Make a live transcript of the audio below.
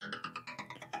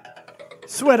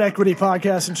Sweat Equity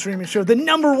Podcast and Streaming Show, the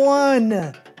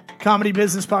 #1 comedy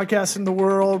business podcast in the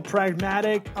world.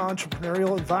 Pragmatic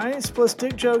entrepreneurial advice plus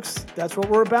dick jokes. That's what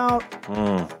we're about.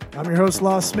 I'm your host,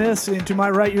 Law Smith, and to my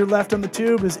right, your left on the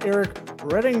tube is Eric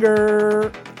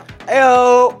Redinger.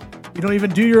 Heyo! You don't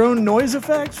even do your own noise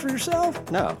effects for yourself?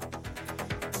 No.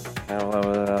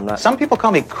 I'm not. Some people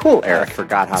call me Cool Eric. I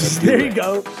forgot how to do There it. you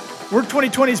go. We're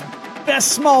 2020's best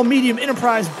small, medium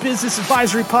enterprise business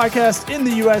advisory podcast in the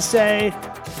USA.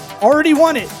 Already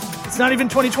won it. It's not even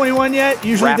 2021 yet.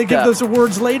 Usually they Wrapped give up. those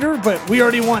awards later, but we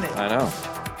already won it. I know.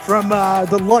 From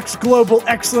the Lux Global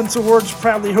Excellence Awards,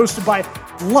 proudly hosted by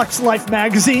Lux Life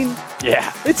Magazine.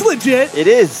 Yeah. It's legit. It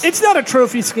is. It's not a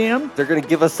trophy scam. They're going to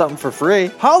give us something for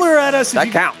free. Holler at us. That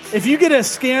counts. If you get a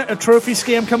trophy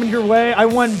scam coming your way, I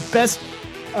won best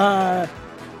of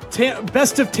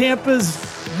Tampa's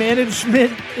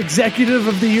management executive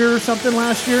of the year or something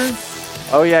last year.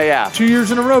 Oh, yeah. 2 years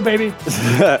in a row, baby.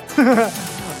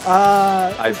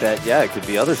 I bet, yeah, it could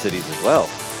be other cities as well.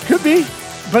 Could be,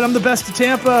 but I'm the best of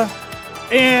Tampa,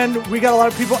 and we got a lot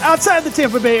of people outside the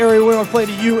Tampa Bay area we want to play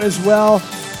to you as well.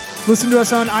 Listen to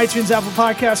us on iTunes, Apple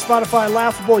Podcasts, Spotify,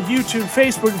 Laughable, YouTube,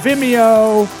 Facebook,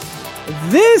 Vimeo.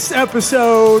 This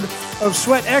episode of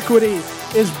Sweat Equity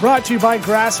is brought to you by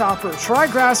Grasshopper. Try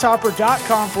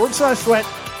grasshopper.com/sweat.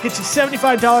 Get you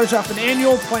 $75 off an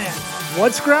annual plan.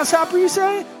 What's Grasshopper, you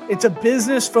say? It's a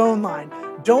business phone line.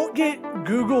 Don't get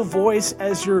Google Voice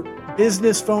as your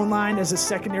business phone line, as a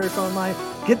secondary phone line.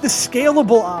 Get the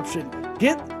scalable option.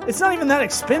 It's not even that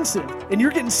expensive, and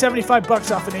you're getting $75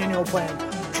 off an annual plan.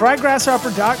 Try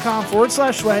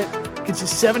grasshopper.com/sweat. Get you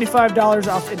 $75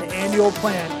 off an annual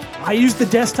plan. I use the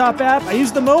desktop app. I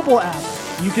use the mobile app.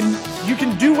 You can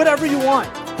do whatever you want.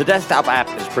 The desktop app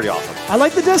is pretty awesome. I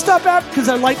like the desktop app because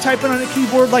I like typing on a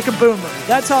keyboard like a boomer.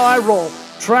 That's how I roll.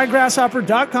 Try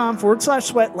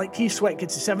grasshopper.com/sweat. Like Key Sweat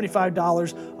gets you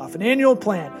 $75 off an annual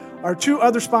plan. Our two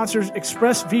other sponsors,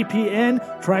 ExpressVPN.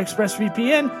 Try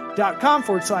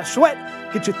expressvpn.com/sweat.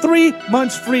 Get you 3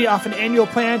 months free off an annual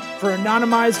plan for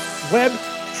anonymized web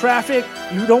traffic.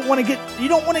 You don't want to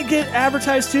get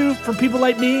advertised to from people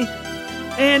like me.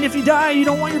 And if you die, you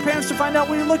don't want your parents to find out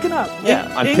what you're looking up. Yeah,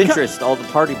 on Pinterest, all the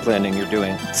party planning you're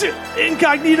doing.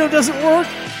 Incognito doesn't work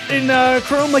in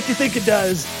Chrome like you think it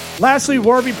does. Lastly,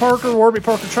 Warby Parker,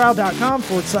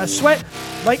 warbyparkertrial.com/sweat.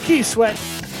 Like Key Sweat.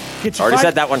 Get you Already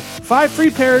said that one. 5 free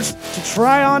pairs to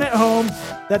try on at home.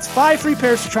 That's 5 free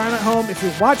pairs to try on at home. If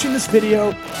you're watching this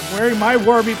video, I'm wearing my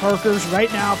Warby Parkers right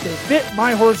now. If they fit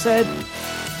my horse head,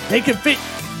 they can fit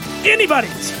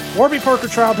anybody's.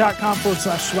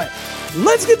 warbyparkertrial.com/sweat.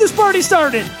 Let's get this party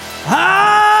started.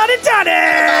 Howdy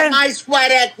toddy! My sweat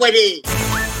equity.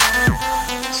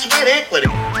 Sweat equity.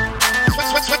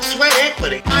 Sweat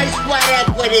equity. My sweat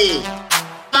equity.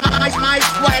 My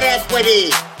sweat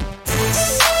equity.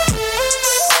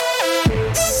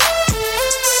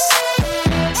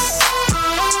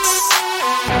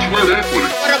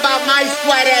 What about my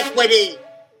sweat equity?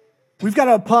 We've got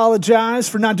to apologize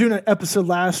for not doing an episode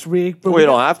last week. But We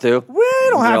don't have to. We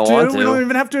don't have don't want to. to. We don't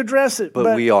even have to address it.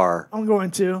 But we are. I'm going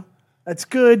to. That's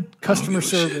good customer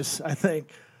service, I think.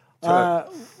 Well,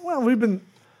 we've been,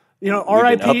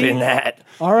 R.I.P. Up in that.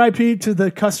 R.I.P. to the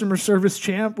customer service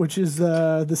champ, which is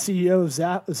the CEO of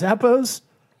Zappos,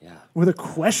 Yeah. with a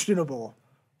questionable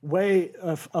way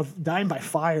of dying by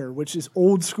fire, which is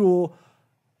old school.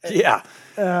 Yeah.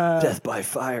 Death by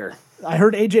fire. I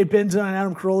heard AJ Benza on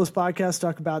Adam Carolla's podcast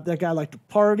talk about that guy liked to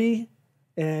party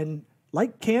and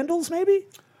light candles, maybe?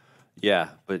 Yeah,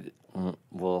 but,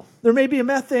 well. There may be a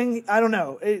meth thing. I don't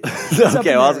know. It's up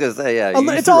Okay, in well, I was there. going to say, yeah.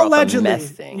 It's all allegedly. Meth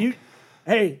thing.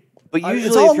 Hey, But usually,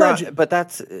 it's all if you're on- alleged. but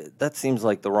that seems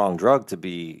like the wrong drug to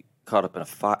be caught up in a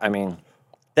fire. I mean,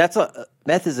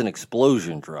 meth is an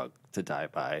explosion drug to die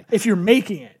by. If you're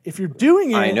making it, if you're doing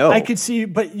it, I know. I could see,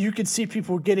 but you could see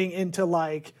people getting into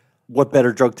like. What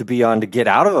better drug to be on to get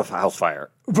out of a house fire?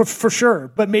 For sure,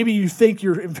 but maybe you think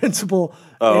you're invincible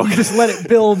Oh. and you just let it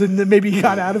build and then maybe you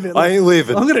got out of it. I ain't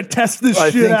leaving. I'm going to test this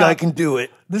I shit think out. I can do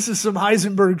it. This is some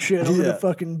Heisenberg shit. I'm going Yeah. to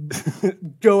fucking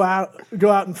go out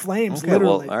in flames, Okay,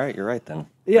 literally. well, all right, you're right then.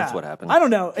 Yeah. That's what happened. I don't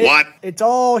know. What? It's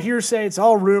all hearsay. It's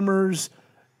all rumors.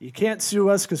 You can't sue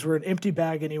us because we're an empty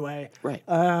bag anyway. Right.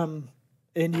 And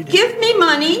you Give me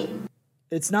money.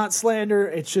 It's not slander.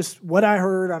 It's just what I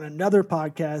heard on another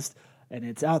podcast, and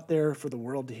it's out there for the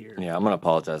world to hear. Yeah, I'm going to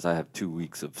apologize. I have 2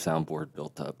 weeks of soundboard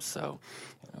built up, so.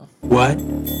 What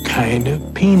kind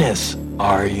of penis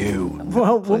are you?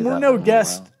 Well, when play we're that one in a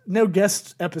no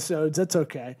guest episodes, that's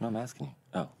okay. No, I'm asking you.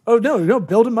 Oh no,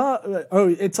 build them up. Oh,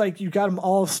 it's like you got them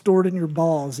all stored in your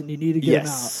balls, and you need to get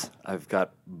them out. I've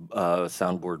got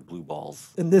soundboard blue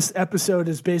balls. And this episode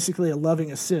is basically a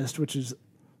loving assist, which is,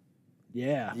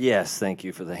 yeah. Yes, thank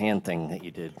you for the hand thing that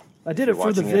you did. I did it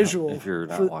for the visual. If you're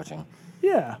not watching.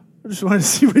 Yeah. I just wanted to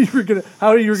see what you were gonna,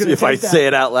 how you were going to If I that. say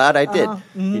it out loud, I did.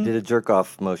 You did a jerk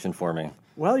off motion for me.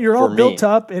 Well, you're all built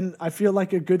up, and I feel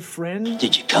like a good friend.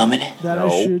 Did you come in? That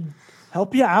I should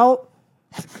help you out.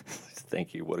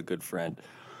 Thank you. What a good friend.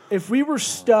 If we were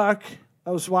stuck,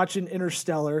 I was watching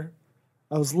Interstellar.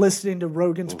 I was listening to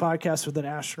Rogan's podcast with an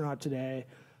astronaut today,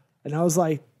 and I was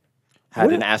like,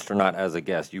 Had an astronaut as a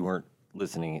guest. You weren't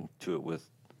listening to it with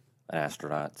an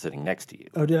astronaut sitting next to you.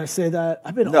 "Oh, did I say that?"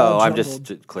 I've been No, all I'm jumbled.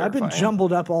 just clarifying. I've been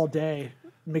jumbled up all day,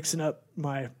 mixing up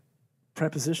my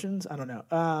prepositions. I don't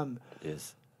know. It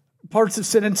is. Parts of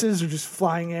sentences are just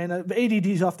flying in.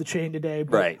 ADD's off the chain today.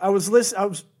 But Right. I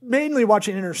was mainly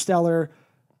watching Interstellar,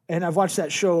 and I've watched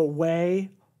that show Away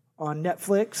on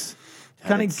Netflix.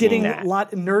 Kind of getting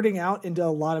nerding out into a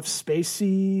lot of space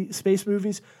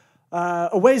movies.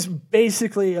 Away's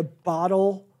basically a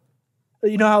bottle.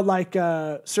 You know how like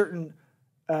certain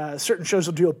shows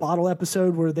will do a bottle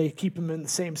episode where they keep them in the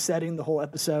same setting the whole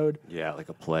episode. Yeah, like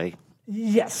a play.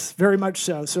 Yes, very much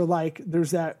so. So, like,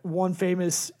 there's that one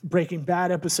famous Breaking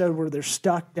Bad episode where they're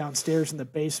stuck downstairs in the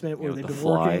basement where they've been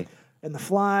working. And The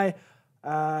Fly.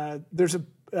 There's a,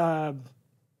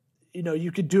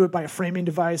 you could do it by a framing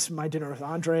device. My Dinner with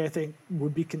Andre, I think,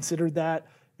 would be considered that,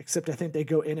 except I think they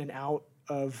go in and out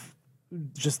of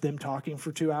just them talking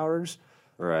for 2 hours.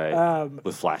 Right.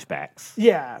 With flashbacks.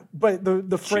 Yeah, but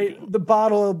the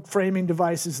bottle framing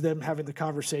device is them having the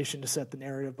conversation to set the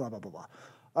narrative, blah, blah, blah, blah.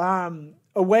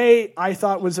 Away, I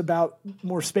thought was about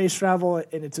more space travel,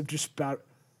 and it's just about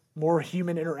more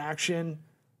human interaction.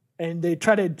 And they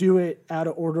try to do it out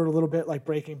of order a little bit, like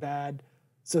Breaking Bad.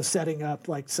 So setting up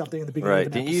like something in the beginning. Right?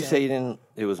 Of an Didn't you episode. say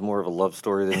it was more of a love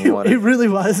story than you wanted? It really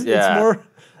was. Yeah.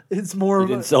 It's more You of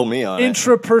didn't sell me on it.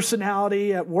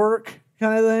 intra-personality at work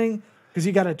kind of thing. Because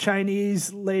you got a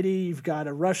Chinese lady, you've got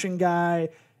a Russian guy,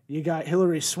 you got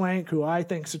Hilary Swank, who I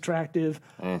think's attractive.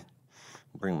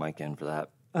 Bring Mike in for that.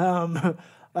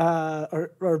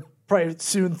 Or probably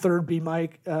soon third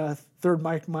Mike. There's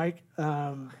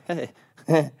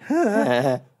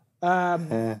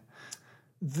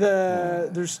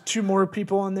two more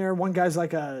people in there. One guy's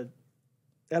like a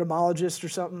etymologist or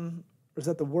something. Or is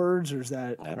that the words, or is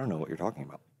that I don't know what you're talking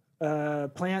about.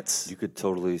 plants? You could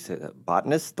totally say that.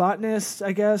 Botanist? Botanist,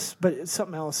 I guess, but it's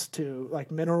something else too,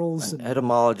 like minerals. An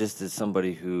etymologist is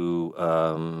somebody who,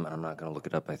 I'm not going to look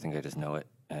it up. I think I just know it.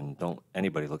 And don't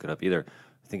anybody look it up either.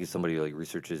 I think it's somebody who like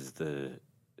researches the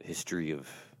history of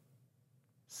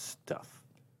stuff.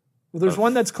 Well, there's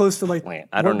one that's close to like plant.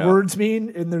 I don't what know. words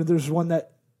mean, and there's one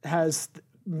that has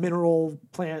mineral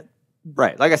plant.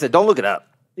 Right. Like I said, don't look it up.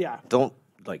 Yeah. Don't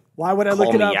like. Why would I call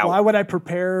look it me up? out. Why would I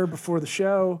prepare before the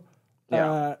show?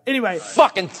 Yeah. Anyway,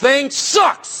 Fucking thing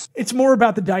sucks. it's more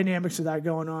about the dynamics of that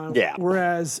going on. Yeah.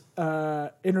 Whereas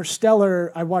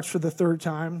Interstellar, I watched for the third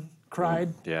time,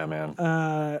 cried. Yeah, man.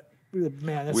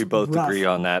 Man, that's We both rough. agree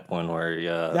on that one where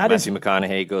That is- Matthew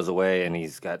McConaughey goes away and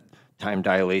he's got time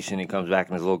dilation. He comes back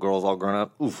and his little girl's all grown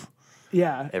up. Oof.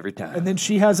 Yeah. Every time. And then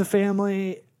she has a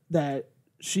family that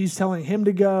she's telling him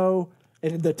to go.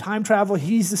 And the time travel,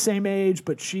 he's the same age,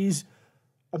 but he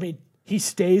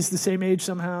stays the same age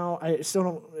somehow. I still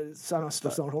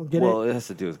don't get Well, it. it has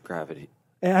to do with gravity.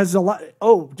 It has a lot.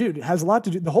 Oh, dude, it has a lot to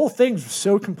do. The whole thing's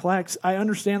so complex. I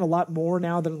understand a lot more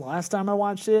now than the last time I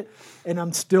watched it, and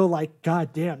I'm still like,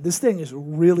 God damn, this thing is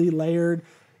really layered.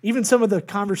 Even some of the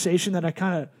conversation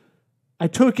that I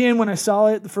took in when I saw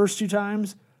it the first 2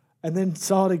 times, and then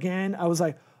saw it again. I was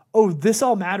like, oh, this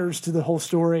all matters to the whole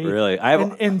story. Really?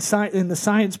 And the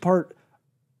science part.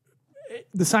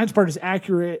 The science part is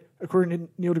accurate according to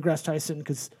Neil deGrasse Tyson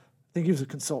because I think he was a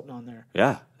consultant on there.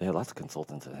 Yeah, they had lots of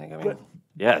consultants, I think. I mean,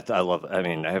 yeah, I love it. I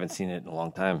mean, I haven't seen it in a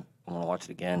long time. I want to watch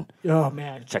it again. Oh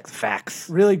man, Check the facts.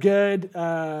 really good.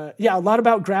 A lot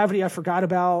about gravity I forgot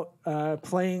about.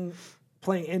 Playing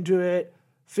into it.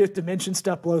 Fifth dimension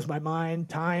stuff blows my mind.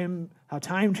 How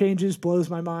time changes blows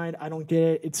my mind. I don't get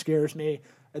it. It scares me,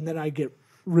 and then I get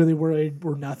really worried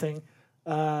we're nothing.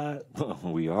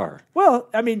 We are. Well,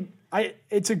 I mean,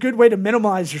 it's a good way to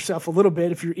minimize yourself a little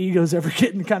bit if your ego's ever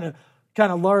getting kind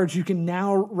of large. You can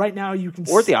right now you can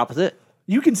Or the opposite.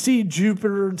 You can see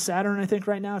Jupiter and Saturn, I think,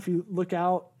 right now if you look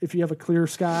out, if you have a clear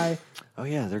sky. Oh,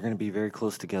 yeah, they're going to be very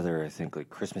close together, I think, like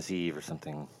Christmas Eve or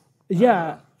something.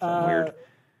 Yeah. Something weird. It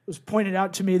was pointed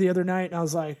out to me the other night, and I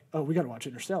was like, oh, we got to watch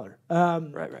Interstellar.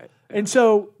 Right. And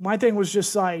so my thing was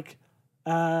just like,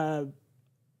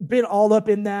 been all up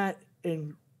in that,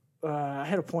 and I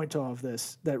had a point to all of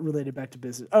this that related back to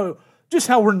business. Oh, just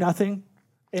how we're nothing,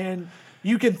 and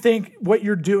you can think what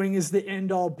you're doing is the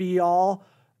end all be all,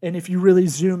 and if you really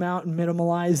zoom out and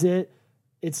minimalize it,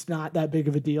 it's not that big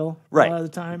of a deal a lot of the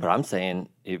time. But I'm saying,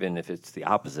 even if it's the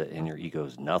opposite and your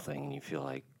ego's nothing and you feel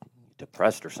like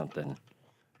depressed or something,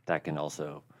 that can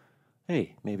also,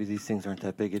 hey, maybe these things aren't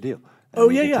that big a deal.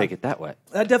 And you can take it that way.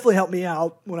 That definitely helped me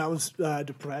out when I was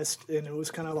depressed, and it was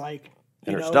kind of like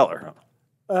Interstellar.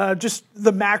 Just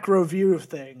the macro view of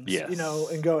things, Yes.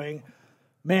 And going,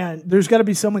 man, there's got to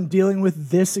be someone dealing with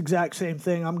this exact same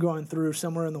thing I'm going through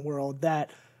somewhere in the world that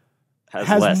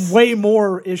has less, way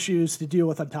more issues to deal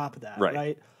with on top of that,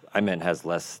 right? I meant has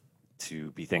less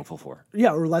to be thankful for.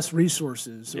 Yeah, or less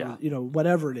resources, or, Yeah.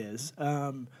 whatever it is.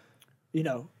 And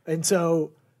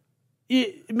so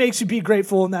it makes you be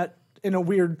grateful in a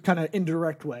weird kind of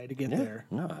indirect way to get there.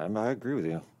 No, I agree with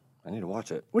you. I need to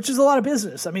watch it. Which is a lot of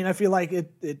business. I mean, I feel like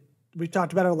it we've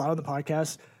talked about it a lot on the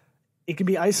podcast. It can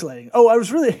be isolating. Oh,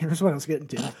 here's what I was getting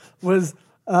to was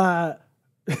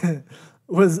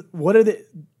what are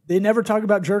they never talk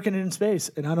about jerking in space,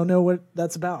 and I don't know what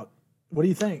that's about. What do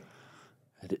you think?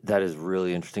 That is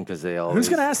really interesting because they always. Who's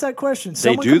going to ask that question? They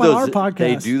Someone do come those. on our podcast.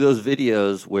 They do those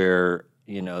videos where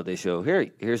they show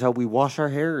here's how we wash our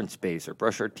hair in space or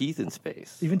brush our teeth in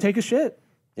space. Even take a shit.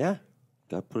 Yeah,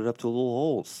 got to put it up to a little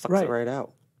hole, sucks Right. it right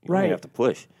out. You don't Right. even have to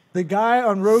push. The guy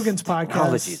on Rogan's podcast,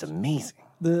 Technology is amazing.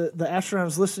 the astronaut I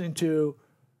was listening to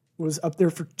was up there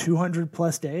for 200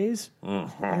 plus days.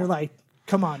 Mm-hmm. And you're like,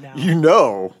 come on now.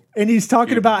 And he's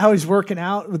talking about how he's working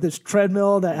out with this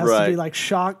treadmill that has to be Right. like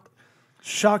shock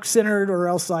centered, or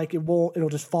else like it'll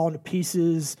just fall into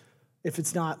pieces if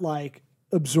it's not like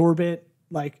absorbent,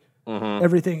 like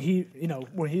everything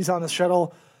when he's on the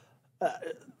shuttle.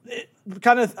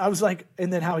 I was like,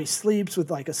 and then how he sleeps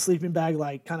with like a sleeping bag,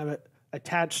 like kind of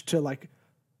attached to like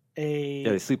Yeah,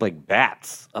 they sleep like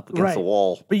bats up against the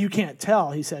wall. But you can't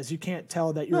tell. He says you can't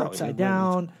tell that you're upside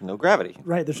down. No gravity.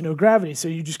 Right, there's no gravity, so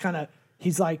you just kind of.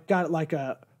 He's like got like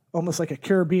almost like a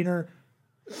carabiner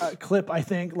clip, I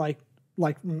think, like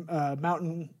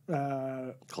mountain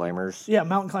Climbers. Yeah,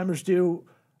 mountain climbers do,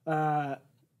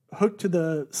 hooked to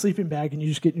the sleeping bag, and you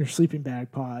just get in your sleeping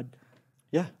bag pod.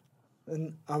 Yeah.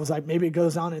 And I was like, maybe it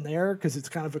goes on in there because it's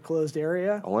kind of a closed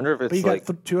area. I wonder if it's but you like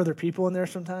got two other people in there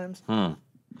sometimes.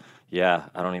 Yeah,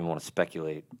 I don't even want to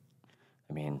speculate.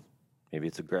 I mean, maybe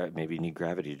it's maybe you need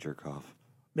gravity to jerk off.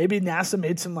 Maybe NASA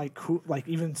made some like cool, like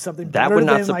even something That better would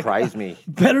not than, surprise like, me.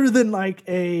 Better than like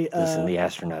a Listen, the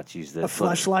astronauts use this. a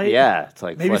fleshlight. Yeah, it's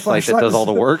like Maybe fleshlight that does all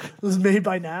the work. Was made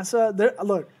by NASA.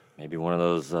 Look, Maybe one of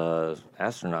those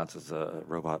astronauts is a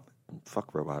robot.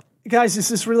 Fuck robot. guys, is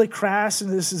this really crass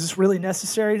and is this really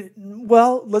necessary?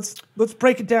 Well, let's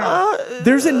break it down.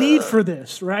 There's a need for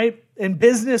this, right? And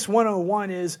business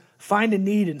 101 is find a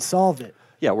need and solve it.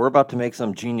 Yeah, we're about to make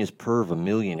some genius perv a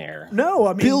millionaire. No, I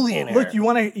mean, Billionaire. look, you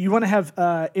want to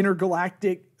have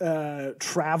intergalactic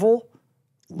travel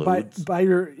Loads. by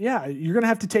your you're gonna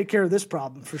have to take care of this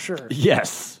problem for sure.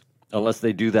 Yes. Unless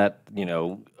they do that,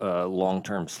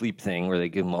 long-term sleep thing where they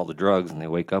give them all the drugs and they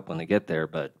wake up when they get there.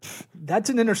 But That's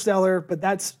an Interstellar, but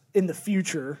that's in the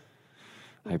future.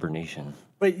 hibernation.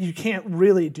 But you can't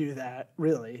really do that,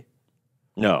 really.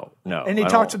 No. And he I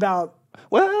talks don't- about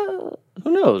Well,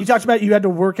 who knows? you had to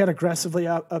work out aggressively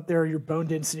up there. Your bone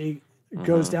density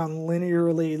goes Mm-hmm. down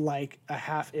linearly like a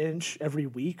half inch every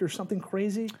week or something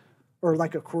crazy, or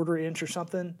like a quarter inch or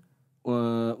something,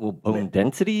 well, bone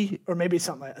density. or maybe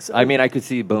something like that. So I mean, I could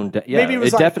see bone. Yeah, Maybe it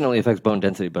was like- definitely affects bone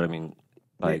density, but I mean,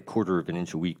 by a quarter of an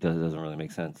inch a week, that doesn't really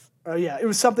make sense. Oh yeah, it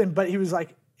was something, but he was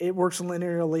like, it works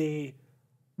linearly.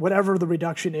 Whatever the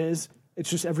reduction is, it's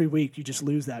just every week you just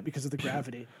lose that because of the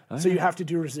gravity. So you have to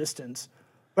do resistance.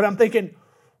 But I'm thinking,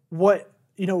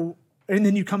 and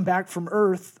then you come back from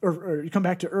Earth, or you come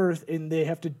back to Earth, and they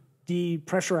have to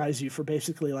depressurize you for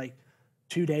basically like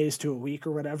 2 days to a week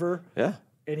or whatever. Yeah.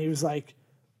 And he was like,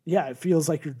 yeah, it feels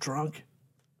like you're drunk.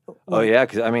 Oh yeah,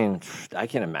 because I mean, I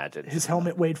can't imagine. His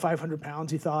helmet weighed 500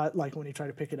 pounds, he thought, like when he tried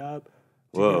to pick it up to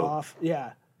get Whoa. off.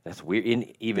 Yeah. That's weird.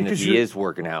 And even Because if he you're- is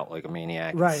working out like a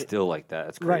maniac, Right. it's still like that.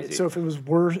 It's crazy. Right. So if it was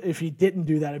worse, if he didn't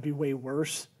do that, it'd be way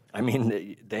worse. I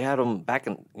mean, they had them back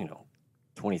in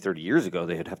 20, 30 years ago.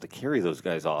 They'd have to carry those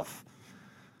guys off.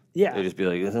 Yeah. They'd just be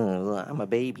like, "I'm a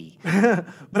baby."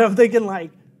 But I'm thinking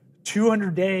like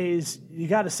 200 days, you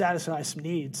got to satisfy some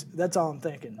needs. That's all I'm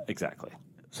thinking. Exactly.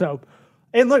 So,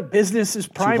 and look, business is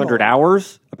primal. 200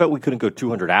 hours? I bet we couldn't go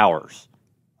 200 hours.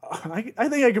 I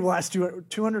think I could last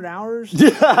 200 hours.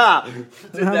 Yeah.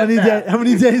 How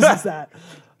many days is that?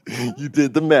 You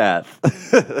did the math.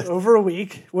 Over a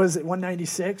week. Was it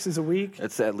 196 is a week?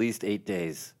 That's at least 8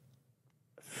 days.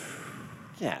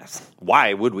 Yes.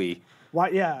 Why would we? Why?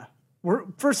 Yeah.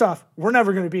 First off, we're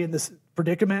never going to be in this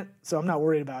predicament, so I'm not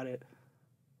worried about it.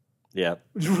 Yeah.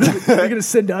 You're going to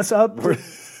send us up to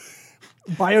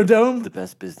Biodome? The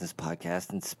best business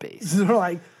podcast in space. They're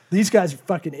like, these guys are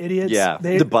fucking idiots. Yeah,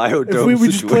 the Biodome If we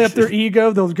just play up their situation.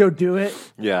 ego, they'll go do it.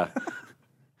 Yeah.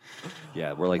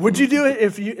 Yeah, we're like. Would you do it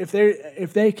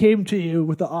if they came to you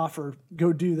with the offer?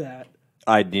 Go do that.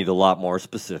 I'd need a lot more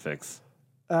specifics.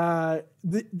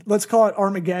 Let's call it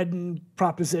Armageddon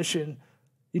proposition.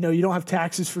 You know, you don't have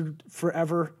taxes for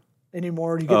forever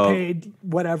anymore. You get paid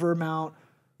whatever amount.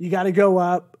 You got to go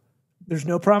up. There's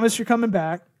no promise you're coming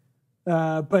back,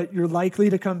 but you're likely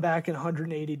to come back in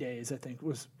 180 days, I think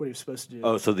was what he was supposed to do.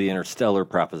 Oh, so the interstellar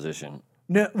proposition.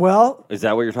 No, well, Is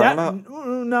that what you're talking about?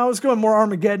 no, I was going more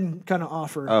Armageddon kind of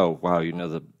offer. Oh, wow. You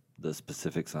know the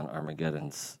specifics on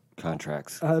Armageddon's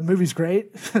contracts. The movie's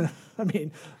great. I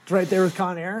mean, it's right there with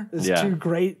Con Air. It's Yeah. two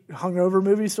great hungover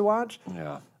movies to watch.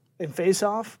 Yeah. And Face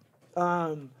Off.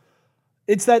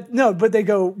 It's that but they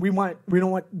go, we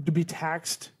don't want to be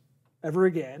taxed ever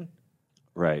again.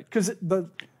 Right. Because the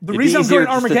be reason I'm easier going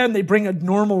just to- Armageddon, they bring a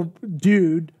normal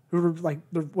dude who are like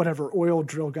the whatever oil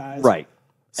drill guys. Right.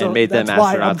 So and made them that's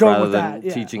why I'm astronauts going rather with than that,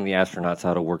 yeah. teaching the astronauts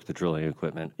how to work the drilling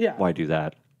equipment. Yeah. Why do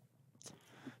that?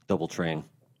 Double train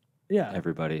Yeah.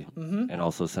 everybody. And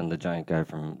also send the giant guy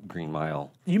from Green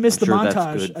Mile. You missed I'm the sure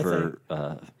montage, That's good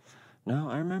for. No,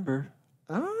 I remember.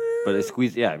 Uh, But they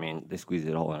squeeze it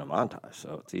all in a montage,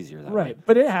 so it's easier that way. right.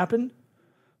 But it happened.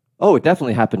 Oh, it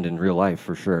definitely happened in real life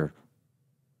for sure.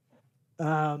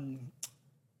 All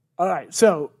right.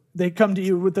 So they come to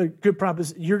you with a good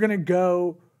proposition. You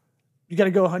got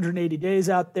to go 180 days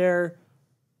out there.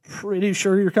 Pretty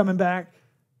sure you're coming back.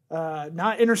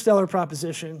 Not interstellar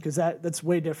proposition, because that's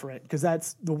way different, because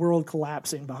that's the world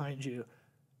collapsing behind you.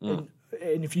 And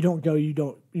if you don't go,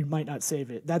 you might not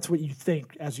save it. That's what you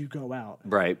think as you go out,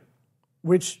 Right.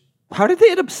 which How did they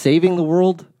end up saving the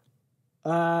world?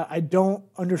 I don't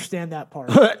understand that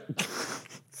part.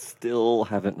 Still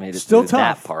haven't made it Still through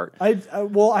tough. that part. I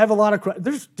have a lot of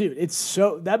questions.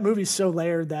 That movie's so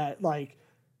layered that like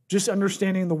just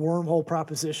understanding the wormhole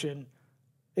proposition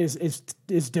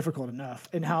is difficult enough,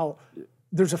 and how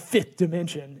there's a fifth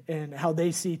dimension and how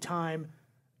they see time,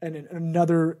 and in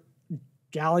another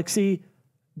galaxy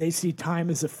they see time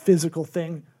as a physical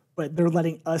thing, but they're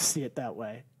letting us see it that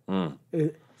way.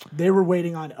 They were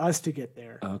waiting on us to get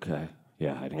there, Okay.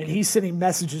 Yeah, I didn't and get he's sending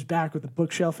messages back with the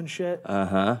bookshelf and shit.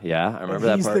 Uh-huh. Yeah, I remember And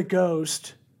that he's part. the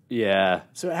ghost. Yeah.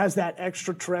 So it has that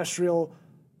extraterrestrial,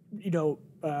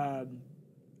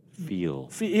 Feel.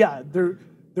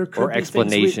 there could Or be things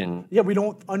explanation. we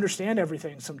don't understand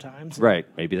everything sometimes. Right.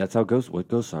 Maybe that's how what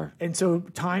ghosts are. And so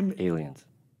time, Aliens.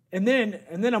 and then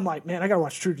I'm like, man, I gotta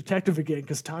watch True Detective again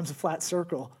because time's a flat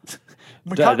circle.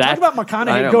 That- Talk about I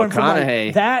McConaughey know, going from McConaughey.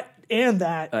 like that and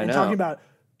that, I and know. talking about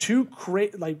two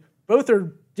great, like both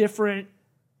are different,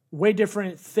 way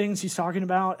different things he's talking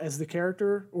about as the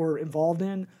character or involved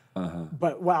in. Uh-huh.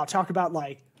 But wow, talk about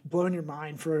like blowing your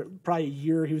mind for probably a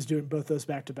year. He was doing both those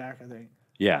back to back, I think.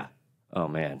 Yeah. Oh,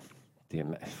 man. How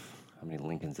many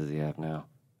Lincolns does he have now?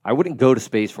 I wouldn't go to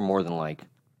space for more than like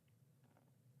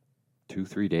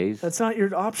 2-3 days. That's not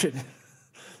your option.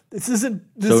 This isn't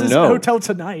no. Hotel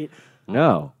Tonight.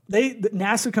 No.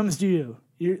 NASA comes to you.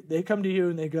 They come to you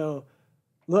and they go,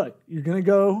 look, you're going to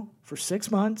go for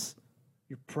 6 months.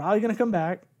 You're probably going to come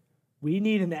back. We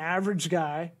need an average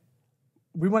guy.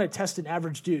 We want to test an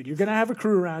average dude. You're going to have a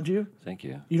crew around you. Thank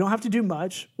you. You don't have to do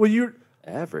much. Well,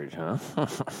 Average, huh?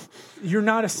 you're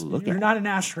not an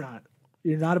astronaut.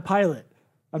 You're not a pilot.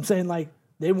 I'm saying like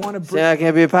they want to bring. I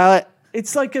can't be a pilot?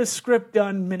 It's like a script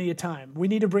done many a time. We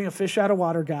need to bring a fish out of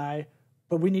water guy,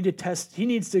 but we need to test. He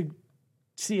needs to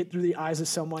see it through the eyes of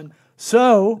someone.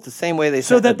 So It's the same way they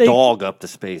So sent that the they- dog up to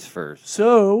space first.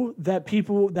 so that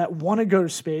people that want to go to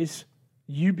space,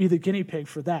 you be the guinea pig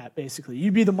for that, basically.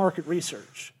 You be the market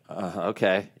research.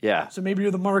 Okay. Yeah. So maybe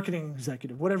you're the marketing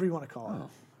executive, whatever you want to call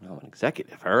it. No, an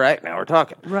executive. All right. Now we're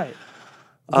talking. Right.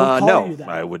 They'll call No, you that.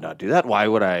 I would not do that. Why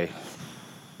would I?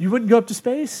 You wouldn't go up to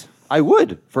space? I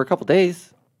would for a couple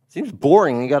days. Seems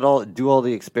boring. You got to do all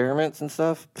the experiments and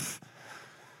stuff. Pfft.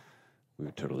 We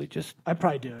would totally just I'd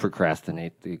probably do it.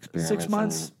 procrastinate the experiments.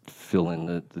 months? And fill in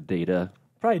the data.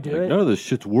 Probably do Like, it. none of this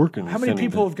shit's working. How many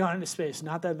people have gone into space?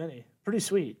 Not that many. Pretty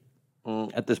sweet.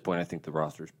 At this point, I think the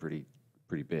roster's pretty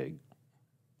big,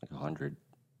 like 100.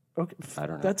 Okay. I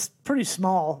don't know. That's pretty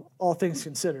small, all things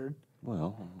considered.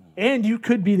 Well, And you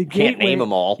could be the gateway. Can't name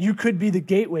 'em all. You could be the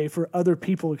gateway for other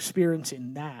people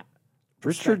experiencing that.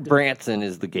 Richard Branson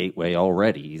is the gateway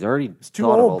already. He's already too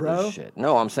thought old, of all bro. this shit.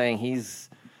 No, I'm saying he's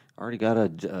already got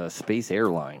a space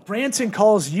airline. Branson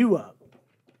calls you up.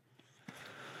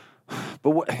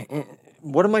 But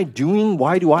what am I doing?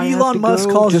 Why do I have Elon to Musk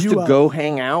go calls just you to up. go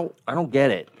hang out? I don't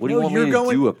get it. What do you want me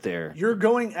to do up there? You're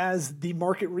going as the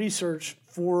market research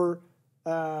for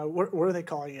what are they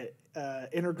calling it?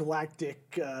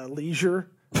 Intergalactic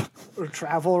leisure or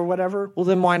travel or whatever. Well,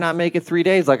 then why not make it 3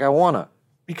 days like I wanna?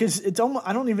 Because it's almost,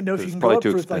 I don't even know if you It's can go probably up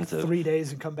too for like expensive. 3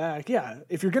 days and come back. Yeah,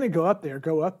 if you're going to go up there,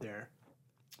 go up there.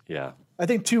 Yeah, I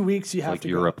think 2 weeks you have like to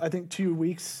Europe. go. I think 2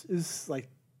 weeks is like.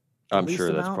 I'm least sure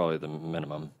that's amount? probably the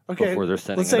minimum. Okay, Before they're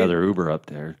sending let's say- another Uber up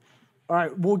there. All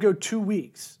right, we'll go 2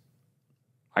 weeks.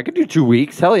 I could do 2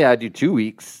 weeks. Hell yeah, I'd do 2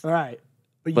 weeks. All right,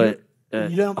 but But,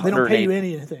 you don't. They don't pay you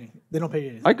 108 anything. They don't pay you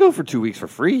anything. I'd go for 2 weeks for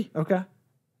free. Okay.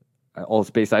 All the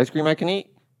space ice cream I can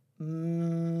eat.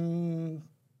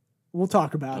 We'll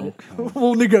talk about it.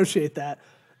 We'll negotiate that.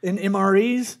 In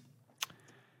MREs,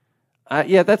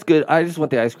 Yeah, that's good. I just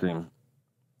want the ice cream.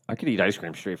 I could eat ice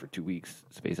cream straight for 2 weeks.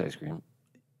 Space ice cream.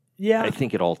 yeah. I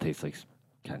think it all tastes like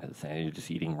kind of the same. You're just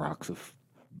eating rocks of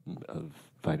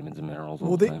vitamins and minerals all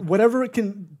Well, the time. whatever it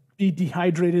can be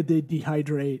dehydrated, they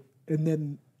dehydrate, and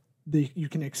then you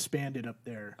can expand it up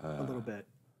there a little bit.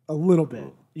 A little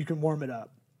bit. You can warm it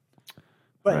up.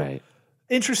 But Right.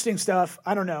 interesting stuff.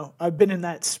 I don't know. I've been in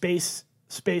that space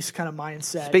kind of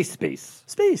mindset.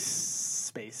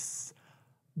 Space.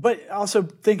 But also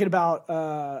thinking about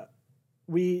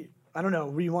I don't know.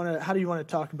 How do you want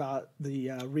to talk about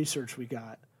the research we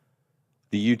got?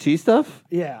 The UT stuff?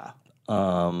 Yeah.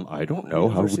 I don't know.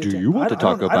 How University do of you Tampa. want to I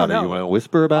talk don't about it? know. You want to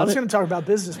whisper I about was it? going to talk about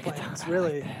business plans,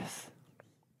 really.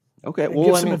 Okay. And Well,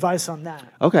 give I some mean, advice on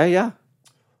that. okay, yeah.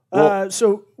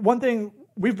 So one thing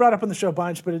we've brought up on the show a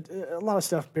bunch, but a lot of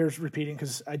stuff bears repeating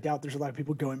because I doubt there's a lot of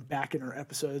people going back in our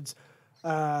episodes.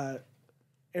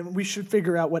 And we should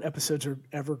figure out what episodes are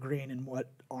evergreen and what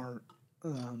aren't.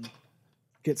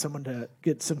 Get some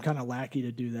kind of lackey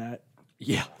to do that.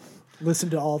 Yeah. Listen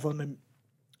to all of them, and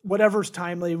whatever's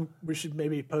timely, we should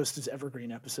maybe post as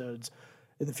evergreen episodes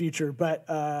in the future. But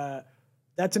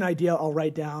that's an idea I'll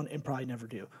write down and probably never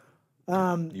do.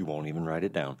 You won't even write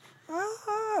it down.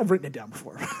 I've written it down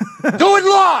before. Do it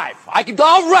live.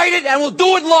 I'll write it and we'll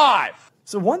do it live.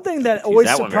 So one thing that always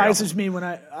that one very surprises me when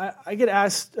I get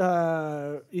asked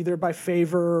either by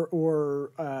favor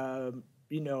or a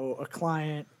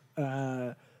client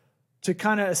to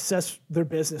kind of assess their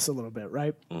business a little bit,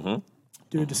 right? Mm-hmm.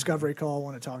 Do a discovery call. I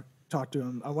want to talk to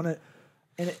them. I want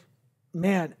to,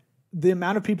 man, the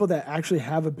amount of people that actually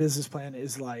have a business plan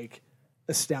is like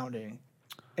astounding,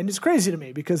 and it's crazy to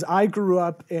me because I grew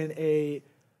up in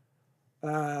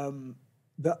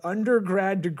the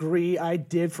undergrad degree I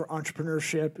did for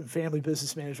entrepreneurship and family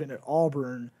business management at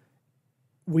Auburn.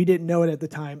 We didn't know it at the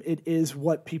time. It is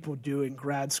what people do in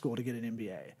grad school to get an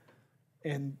MBA.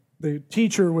 And the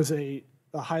teacher was a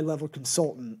high-level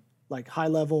consultant, like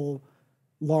high-level,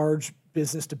 large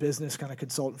business-to-business kind of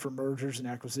consultant for mergers and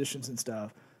acquisitions and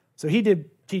stuff. So he did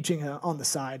teaching on the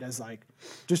side as like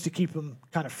just to keep him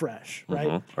kind of fresh,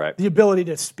 right? right. The ability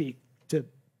to speak to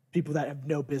people that have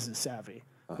no business savvy,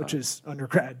 which is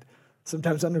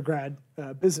sometimes undergrad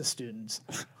business students.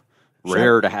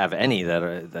 Rare to have any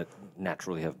that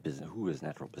naturally have business. Who is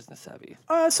natural business savvy?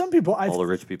 Some people, All the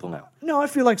rich people now. No, I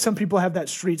feel like some people have that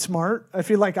street smart. I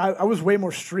feel like I was way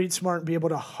more street smart and be able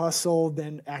to hustle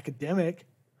than academic.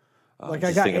 Like I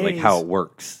Just got thinking A's. like how it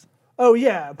works. Oh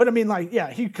yeah, but I mean, like, yeah,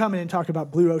 he'd come in and talk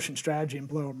about blue ocean strategy and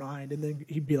blow her mind, and then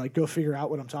he'd be like, "Go figure out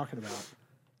what I'm talking about,"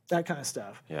 that kind of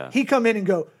stuff. Yeah. He'd come in and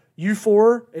go, "You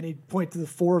four," and he'd point to the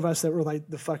four of us that were like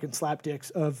the fucking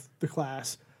slapdicks of the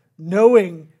class,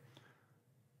 knowing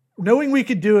we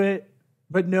could do it,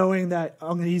 but knowing that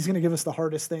he's going to give us the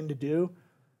hardest thing to do.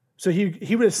 So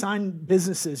he would assign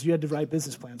businesses you had to write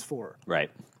business plans for.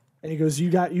 Right. And he goes,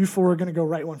 you four are going to go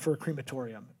write one for a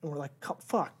crematorium. And we're like,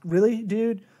 fuck, really,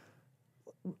 dude?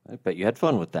 I bet you had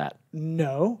fun with that.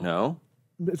 No. No?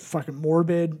 It's fucking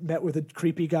morbid. Met with a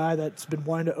creepy guy that's been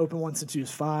wanting to open one since he was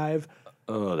 5.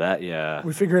 Oh, that, yeah.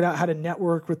 We figured out how to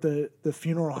network with the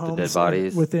funeral homes dead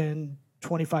bodies. within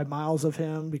 25 miles of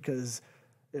him because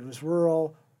it was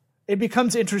rural. It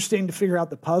becomes interesting to figure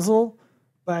out the puzzle,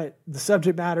 but the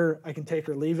subject matter, I can take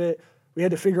or leave it. We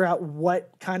had to figure out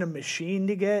what kind of machine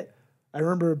to get. I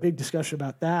remember a big discussion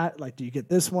about that. Like, do you get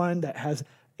this one that has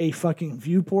a fucking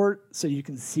viewport so you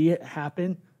can see it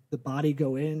happen, the body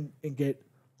go in and get...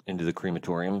 Into the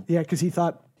crematorium? Yeah, because he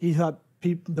thought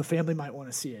the family might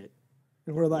want to see it.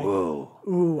 And we're like, Whoa.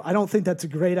 ooh, I don't think that's a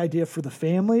great idea for the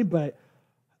family, but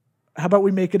how about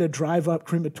we make it a drive-up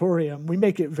crematorium? We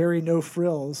make it very no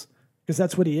frills because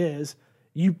that's what he is.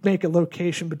 You make a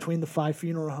location between the 5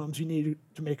 funeral homes you need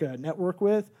to make a network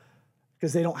with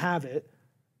because they don't have it,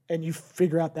 and you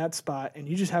figure out that spot, and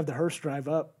you just have the hearse drive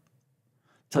up.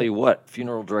 Tell you what,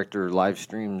 funeral director live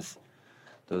streams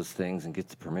those things and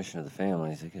gets the permission of the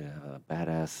families. They could have a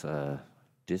badass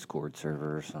Discord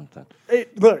server or something.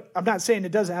 Look, I'm not saying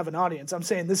it doesn't have an audience. I'm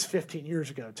saying this is 15 years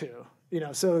ago too.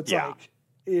 So it's like,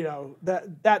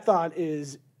 that thought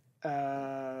is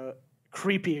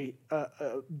creepy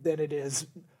than it is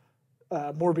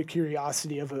morbid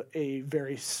curiosity of a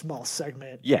very small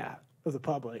segment of the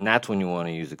public. And that's when you want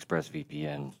to use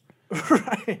ExpressVPN.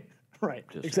 Right,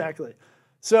 exactly.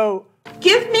 So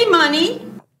Give me money.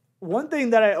 one thing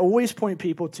that I always point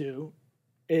people to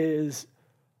is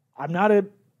I'm not a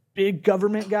big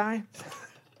government guy.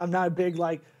 I'm not a big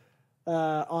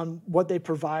on what they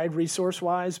provide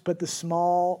resource-wise, but the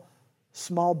small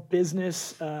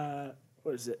business,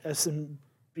 what is it,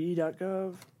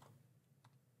 smb.gov?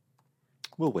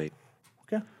 We'll wait.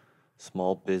 Okay.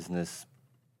 Small business.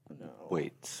 No.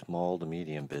 Wait, small to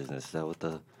medium business. Is that what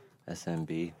the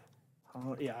SMB?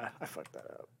 Oh, yeah, I fucked that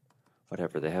up.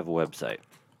 Whatever. They have a website.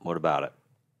 What about it?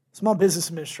 Small Business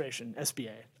Administration,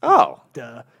 SBA. Oh.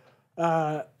 Duh.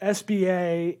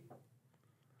 SBA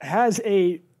has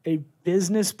a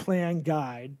business plan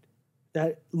guide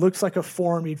that looks like a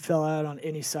form you'd fill out on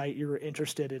any site you were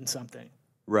interested in something.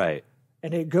 Right.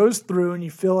 And it goes through and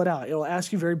you fill it out. It'll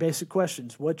ask you very basic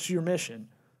questions. What's your mission?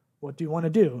 What do you want to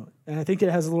do? And I think it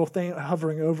has a little thing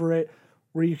hovering over it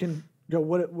where you can go,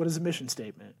 what is a mission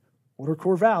statement? What are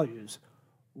core values?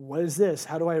 What is this?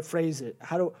 How do I phrase it?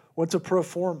 What's a pro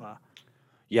forma?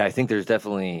 Yeah, I think there's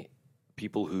definitely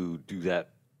people who do that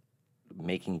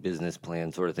making business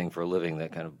plan sort of thing for a living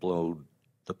that kind of blow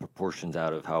the proportions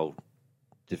out of how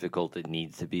difficult it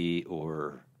needs to be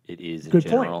or it is in Good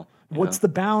general. point. What's the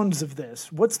bounds of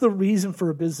this? What's the reason for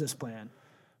a business plan?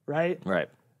 Right? Right.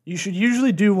 You should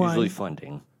usually do one. Usually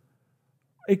funding.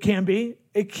 It can be.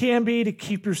 It can be to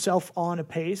keep yourself on a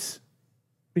pace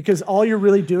because all you're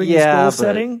really doing is goal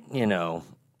setting. You're going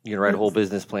to write a whole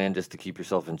business plan just to keep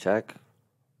yourself in check?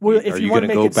 Well, Are you going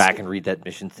to go back and read that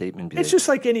mission statement? It's just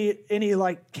like any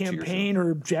campaign or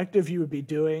objective you would be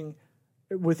doing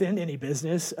within any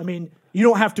business. I mean, you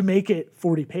don't have to make it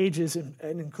 40 pages and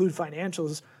include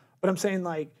financials, but I'm saying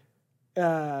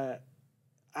I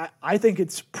think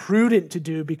it's prudent to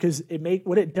do because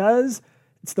what it does.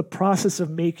 It's the process of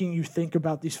making you think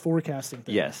about these forecasting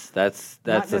things. Yes, that's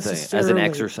the thing. As an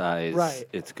exercise, right.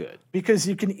 It's good. Because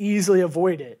you can easily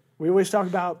avoid it. We always talk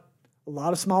about a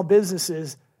lot of small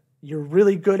businesses, you're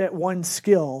really good at one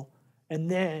skill,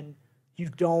 and then you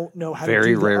don't know how to do the other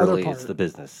part. Very rarely it's the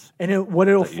business. And what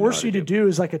it'll force you to do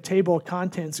is like a table of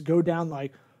contents, go down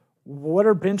what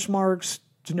are benchmarks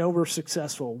to know we're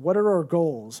successful? What are our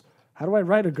goals? How do I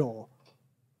write a goal?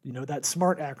 That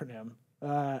SMART acronym.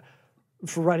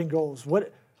 For writing goals,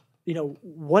 what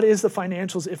is the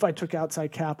financials if I took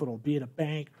outside capital, be it a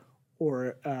bank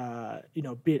or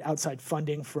be it outside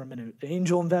funding from an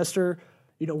angel investor?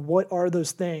 What are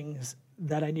those things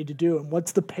that I need to do, and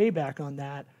what's the payback on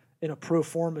that in a pro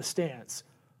forma stance?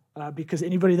 Because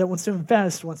anybody that wants to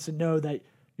invest wants to know that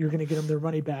you're going to get them their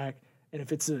money back, and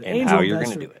if it's an angel how investor, you're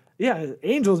going to do it. Yeah,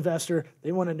 angel investor,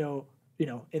 they want to know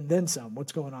and then some.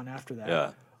 What's going on after that?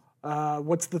 Yeah.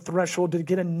 What's the threshold to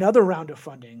get another round of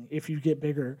funding if you get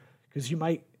bigger? Because you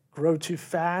might grow too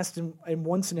fast in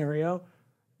one scenario.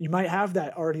 You might have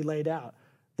that already laid out.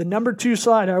 The number 2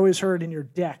 slide I always heard in your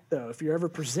deck, though, if you're ever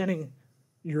presenting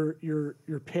your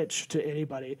pitch to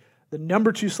anybody, the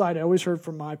number 2 slide I always heard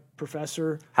from my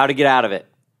professor. How to get out of it.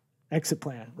 Exit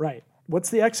plan, right.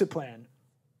 What's the exit plan?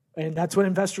 And that's what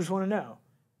investors want to know.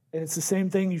 And it's the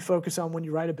same thing you focus on when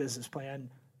you write a business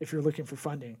plan if you're looking for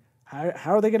funding.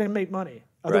 How are they going to make money?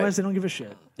 Otherwise, They don't give a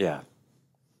shit. Yeah.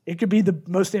 It could be the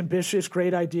most ambitious,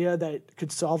 great idea that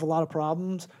could solve a lot of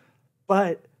problems,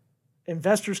 but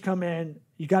investors come in,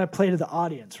 you got to play to the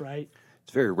audience, right?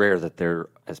 It's very rare that they're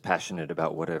as passionate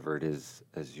about whatever it is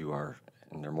as you are,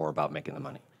 and they're more about making the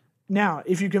money. Now,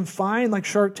 if you can find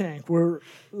Shark Tank, where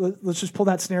let's just pull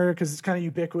that scenario because it's kind of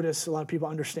ubiquitous. A lot of people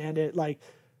understand it.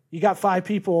 You got 5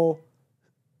 people.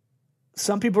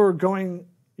 Some people are going.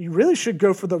 You really should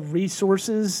go for the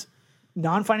resources,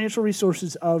 non-financial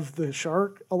resources of the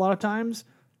shark a lot of times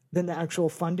than the actual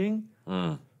funding.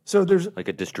 So there's like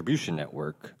a distribution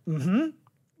network. Mm-hmm.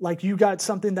 You got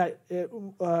something that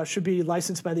should be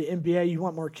licensed by the NBA. You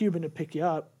want Mark Cuban to pick you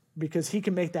up because he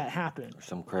can make that happen. Or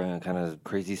some kind of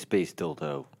crazy space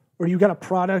dildo. Or you got a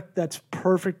product that's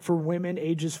perfect for women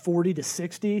ages 40 to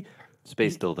 60.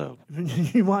 Space dildo.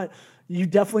 You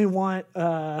definitely want.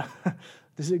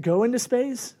 Does it go into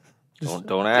space?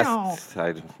 Don't ask.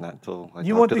 Not until I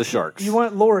You talk want to the Sharks. You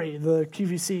want Lori, the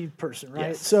QVC person, right?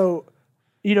 Yes. So,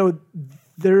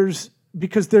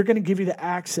 because they're going to give you the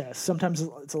access. Sometimes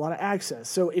it's a lot of access.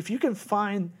 So if you can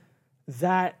find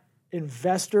that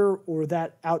investor or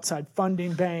that outside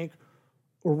funding bank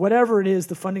or whatever it is,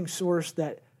 the funding source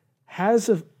that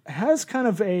has kind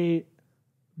of a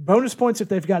bonus points if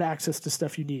they've got access to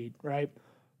stuff you need, right?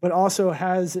 But also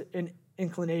has an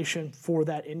inclination for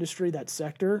that industry, that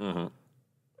sector,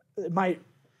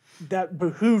 that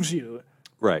behooves you.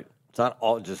 Right. It's not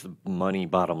all just money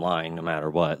bottom line, no matter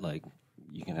what. Like,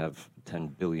 you can have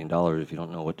 $10 billion if you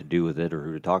don't know what to do with it or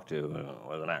who to talk to. It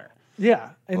doesn't matter.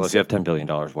 Yeah. And Well, if you have $10 billion,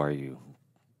 why are you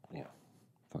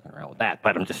fucking around with that?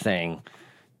 But I'm just saying,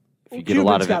 if you get a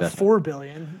lot of got investment. $4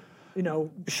 billion,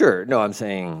 Sure. No, I'm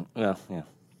saying, yeah.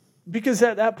 because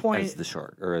at that point, As the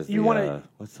shark, or as you wanna-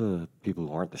 what's the people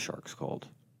who aren't the sharks called?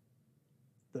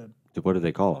 The- What do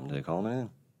they call them? Do they call them anything?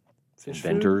 fish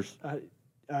Inventors? food,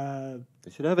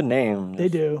 They should have a name. they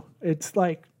do. It's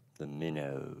like, The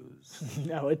minnows.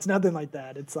 no, it's nothing like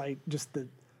that. It's like just the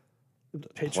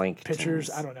planktons. pitchers.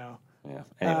 I don't know. Yeah.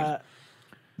 Anyways.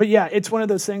 But yeah, it's one of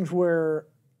those things where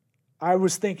I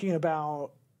was thinking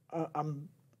about, I'm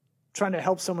trying to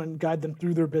help someone guide them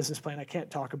through their business plan. I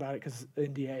can't talk about it because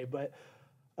NDA, but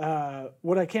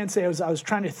what I can say is I was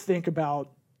trying to think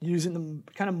about using the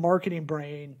kind of marketing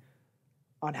brain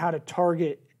on how to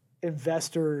target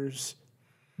investors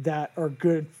that are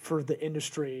good for the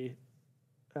industry.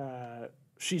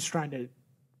 She's trying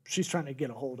to get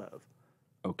a hold of.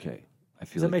 Okay. I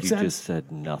feel that like make you sense? just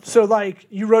said nothing. So, like,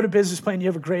 you wrote a business plan, you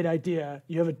have a great idea,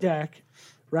 you have a deck,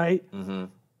 right? Mm-hmm.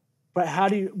 But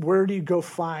where do you go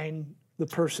find the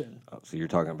person? So you're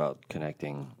talking about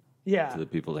connecting Yeah. to the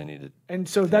people they need to. And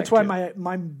so that's why to.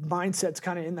 my mindset's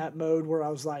kind of in that mode where I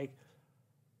was like,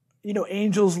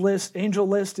 Angel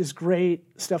List is great,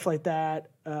 stuff like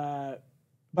that.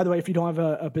 By the way, if you don't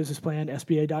have a business plan,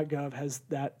 SBA.gov has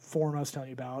that form I was telling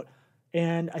you about.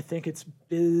 And I think it's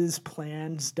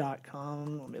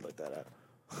bizplans.com. Let me look that up.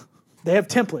 They have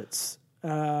templates.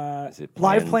 Is it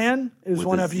Live plans Plan is with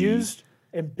one a I've Z? used,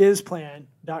 and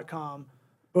bizplan.com.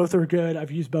 Both are good.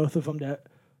 I've used both of them to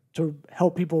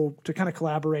help people to kind of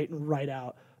collaborate and write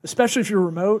out. Especially if you're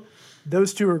remote,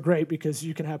 those two are great because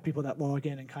you can have people that log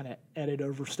in and kind of edit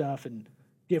over stuff and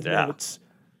give notes.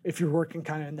 If you're working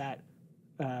kind of in that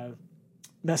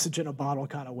message in a bottle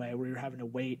kind of way where you're having to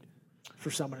wait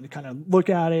for someone to kind of look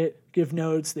at it, give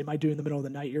notes. They might do it in the middle of the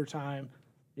night your time.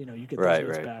 You get those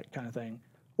notes back kind of thing.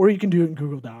 Or you can do it in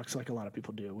Google Docs like a lot of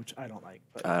people do, which I don't like.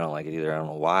 But I don't like it either. I don't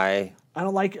know why.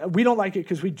 we don't like it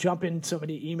because we jump in so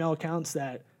many email accounts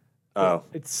that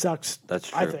it sucks. That's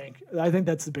true. I think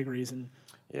that's the big reason.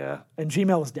 Yeah. And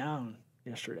Gmail was down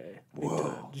yesterday.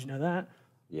 Whoa. Did you know that?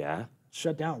 Yeah.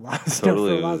 Shut down a lot of stuff.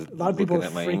 Totally. For a lot of people are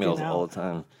looking at my freaking emails out. all the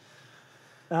time.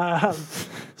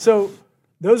 So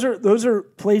those are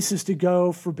places to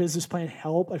go for business plan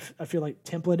help. I feel like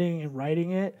templating and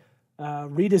writing it.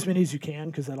 Read as many as you can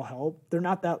because that'll help. They're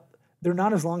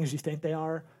not as long as you think they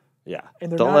are. Yeah.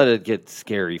 And they're Don't not- let it get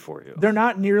scary for you. They're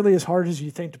not nearly as hard as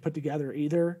you think to put together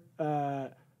either.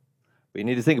 But you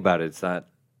need to think about it. It's not,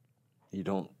 you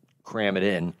don't cram it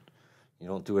in. You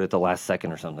don't do it at the last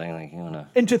second or something. Like,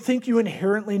 And to think you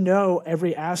inherently know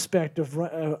every aspect of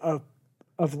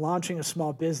launching a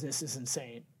small business is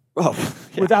insane. Oh,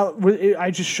 yeah. I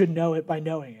just should know it by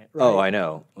knowing it. Right? Oh, I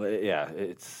know. Yeah,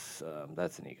 it's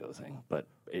that's an ego thing, but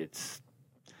it's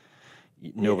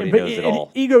nobody knows it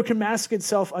all. Ego can mask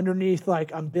itself underneath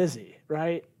like I'm busy,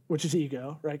 right? Which is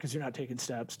ego, right? Because you're not taking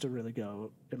steps to really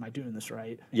go, am I doing this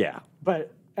right? Yeah,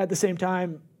 But at the same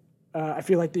time, I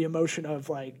feel like the emotion of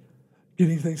like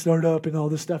getting things started up and all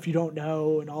this stuff you don't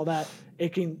know and all that,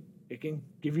 it can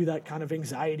give you that kind of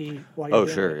anxiety while you're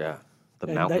doing sure, it. yeah. The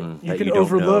And mountain that you that can you don't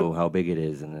overlook. know how big it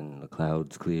is, and then the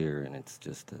clouds clear, and it's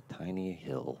just a tiny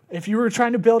hill. If you were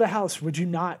trying to build a house, would you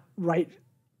not write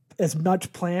as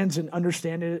much plans and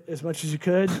understand it as much as you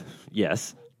could?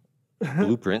 Yes,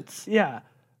 blueprints. Yeah.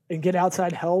 And get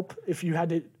outside help if you had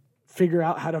to figure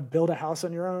out how to build a house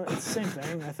on your own. It's the same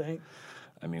thing, I think.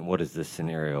 I mean, what is this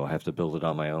scenario? I have to build it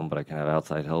on my own, but I can have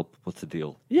outside help. What's the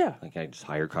deal? Yeah. Like, I just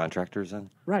hire contractors then?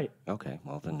 Right. Okay,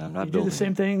 well then I'm not You do building. the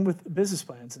same thing with business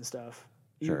plans and stuff.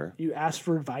 Sure. You ask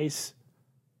for advice.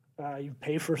 You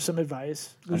pay for some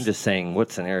advice. I'm just saying,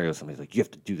 what scenario somebody's like, you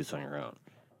have to do this on your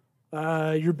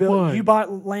own. You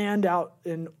bought land out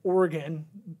in Oregon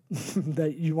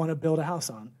that you want to build a house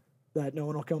on that no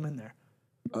one will come in there.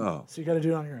 Oh, So you got to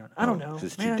do it on your own. I don't know.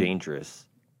 it's man. too dangerous.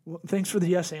 Well, thanks for the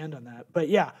yes and on that. But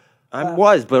yeah,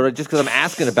 But just because I'm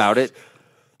asking about it,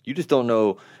 You just don't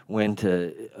know when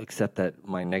to accept that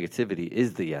my negativity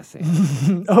is the yes and.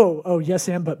 Yes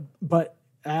and but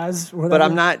as whatever. But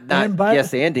I'm not but.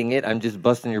 yes anding it. I'm just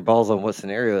busting your balls on what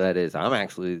scenario that is. I'm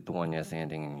actually the one yes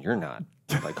anding, and you're not.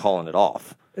 Like calling it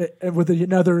off. With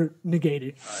another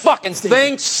negating. Fucking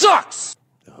thing sucks.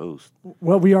 The host.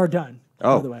 Well, we are done.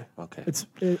 Oh, by the way. okay.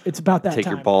 It's about that Take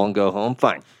time. your ball and go home.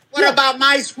 Fine. What about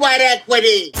my sweat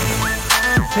equity?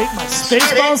 Take my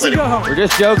space balls and go home. We're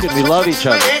just joking. We love each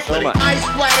other so much. My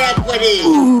sweat equity.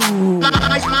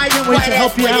 My Can't wait sweat to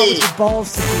help you out equity. with your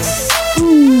balls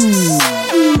today.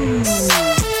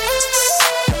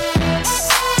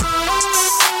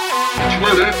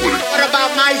 What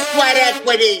about my sweat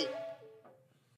equity?